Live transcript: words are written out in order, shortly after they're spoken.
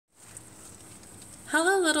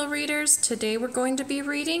Hello, little readers. Today we're going to be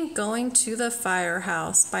reading Going to the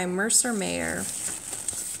Firehouse by Mercer Mayer.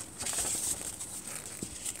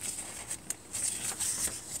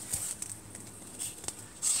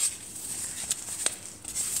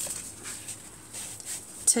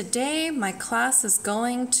 Today my class is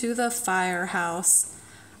going to the firehouse.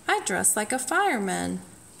 I dress like a fireman.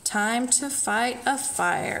 Time to fight a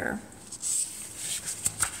fire.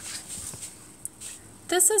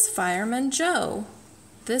 This is Fireman Joe.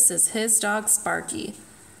 This is his dog Sparky.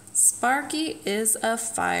 Sparky is a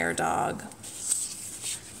fire dog.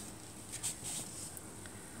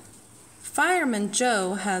 Fireman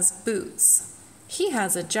Joe has boots. He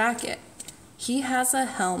has a jacket. He has a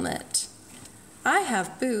helmet. I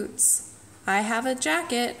have boots. I have a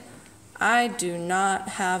jacket. I do not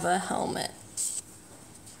have a helmet.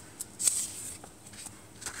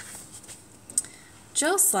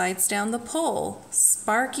 Joe slides down the pole.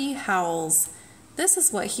 Sparky howls. This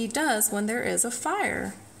is what he does when there is a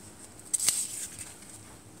fire.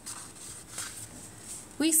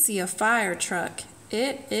 We see a fire truck.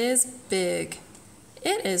 It is big.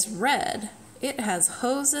 It is red. It has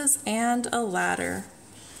hoses and a ladder.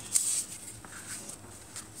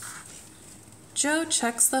 Joe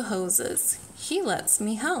checks the hoses. He lets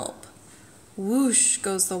me help. Whoosh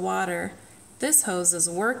goes the water. This hose is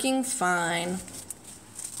working fine.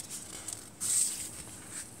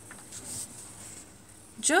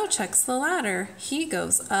 Joe checks the ladder. He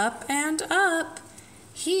goes up and up.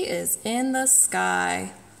 He is in the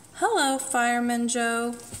sky. Hello, Fireman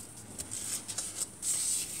Joe.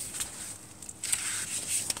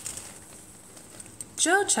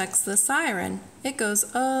 Joe checks the siren. It goes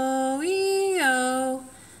oh-ee-oh.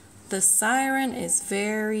 The siren is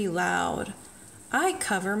very loud. I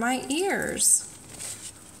cover my ears.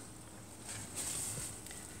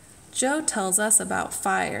 Joe tells us about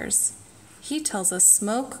fires. He tells us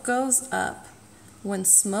smoke goes up. When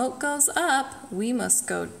smoke goes up, we must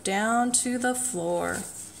go down to the floor.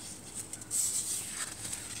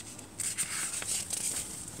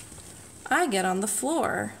 I get on the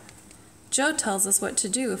floor. Joe tells us what to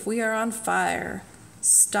do if we are on fire.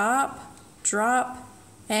 Stop, drop,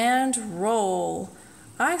 and roll.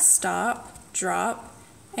 I stop, drop,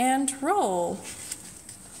 and roll.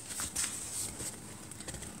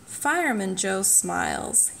 Fireman Joe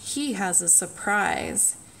smiles. He has a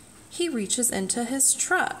surprise. He reaches into his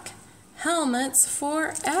truck. Helmets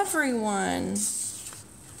for everyone.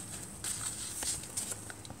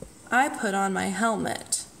 I put on my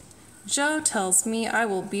helmet. Joe tells me I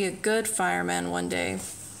will be a good fireman one day.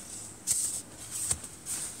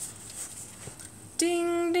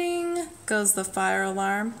 Ding, ding, goes the fire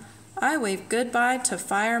alarm. I wave goodbye to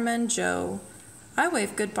Fireman Joe. I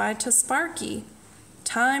wave goodbye to Sparky.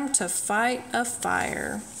 Time to fight a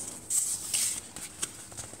fire.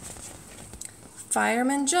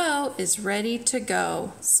 Fireman Joe is ready to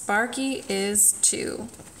go. Sparky is too.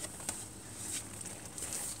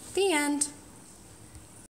 The end.